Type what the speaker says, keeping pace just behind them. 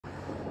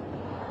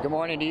Good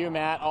morning to you,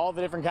 Matt. All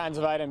the different kinds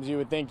of items you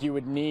would think you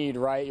would need,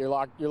 right? You're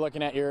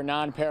looking at your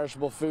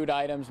non-perishable food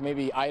items,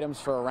 maybe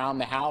items for around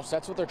the house.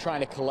 That's what they're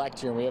trying to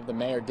collect here. And we have the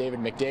mayor, David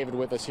McDavid,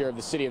 with us here of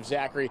the city of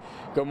Zachary.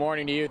 Good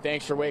morning to you.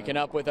 Thanks for waking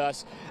up with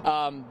us.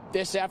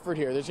 This effort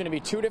here, there's going to be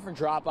two different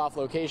drop-off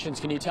locations.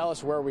 Can you tell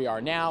us where we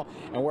are now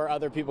and where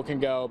other people can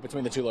go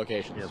between the two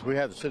locations? Yes, we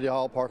have the City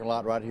Hall parking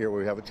lot right here.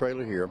 We have a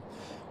trailer here.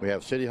 We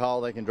have City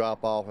Hall they can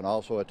drop off, and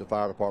also at the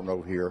fire department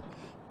over here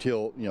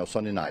till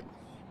Sunday night.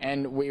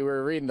 And we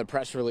were reading the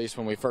press release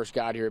when we first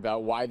got here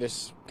about why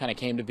this kind of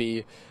came to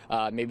be,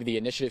 maybe the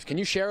initiative. Can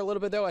you share a little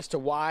bit, though, as to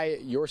why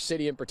your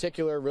city in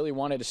particular really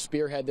wanted to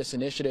spearhead this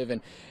initiative?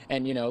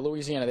 And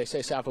Louisiana, they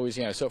say South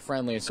Louisiana is so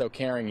friendly and so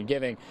caring and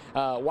giving.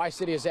 Why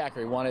City of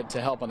Zachary wanted to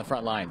help on the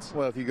front lines?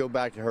 Well, if you go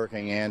back to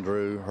Hurricane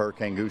Andrew,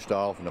 Hurricane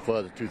Gustav, and the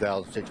floods of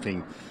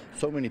 2016,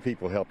 so many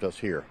people helped us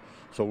here.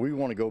 So we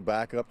want to go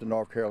back up to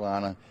North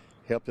Carolina,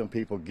 help them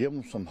people, give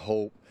them some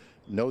hope,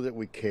 know that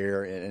we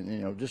care,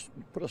 and just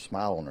put a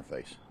smile on their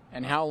face.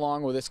 And how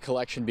long will this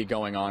collection be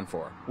going on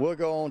for? We'll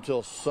go on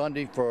until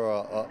Sunday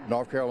for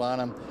North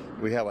Carolina.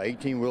 We have an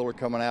 18-wheeler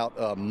coming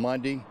out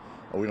Monday.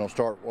 We're going to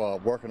start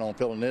working on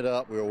filling it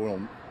up. We're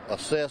going to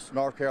assess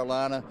North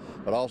Carolina,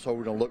 but also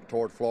we're going to look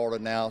toward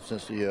Florida now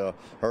since the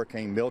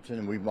Hurricane Milton,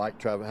 and we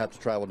might have to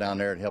travel down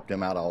there and help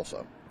them out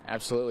also.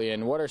 Absolutely.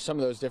 And what are some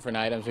of those different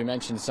items? We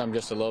mentioned some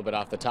just a little bit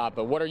off the top,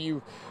 but what do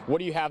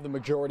you have the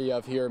majority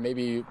of here?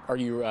 Maybe are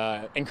you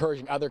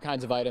encouraging other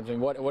kinds of items? And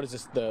what is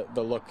this the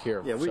look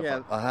here? Yeah, we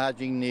have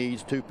hygiene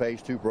needs,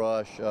 toothpaste,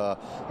 toothbrush.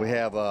 We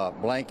have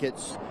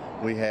blankets.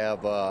 We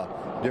have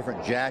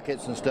different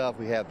jackets and stuff.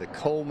 We have the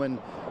Coleman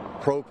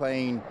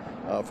propane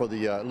for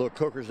the little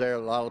cookers there. A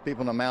lot of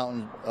people in the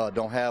mountains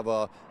don't have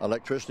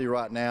electricity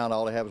right now, and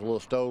all they have is little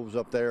stoves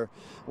up there.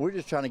 We're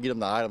just trying to get them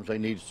the items they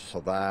need to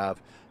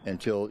survive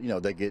until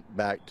they get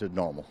back to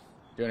normal.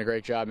 Doing a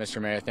great job,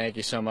 Mr. Mayor. Thank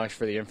you so much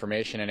for the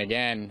information. And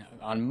again,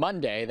 on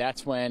Monday,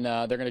 that's when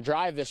they're going to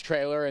drive this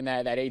trailer and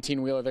that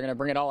 18-wheeler. They're going to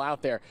bring it all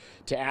out there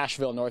to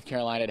Asheville, North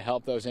Carolina, to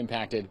help those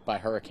impacted by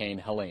Hurricane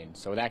Helene.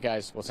 So with that,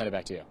 guys, we'll send it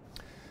back to you.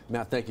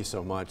 Matt, thank you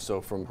so much.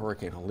 So from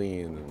Hurricane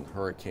Helene and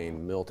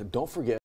Hurricane Milton, don't forget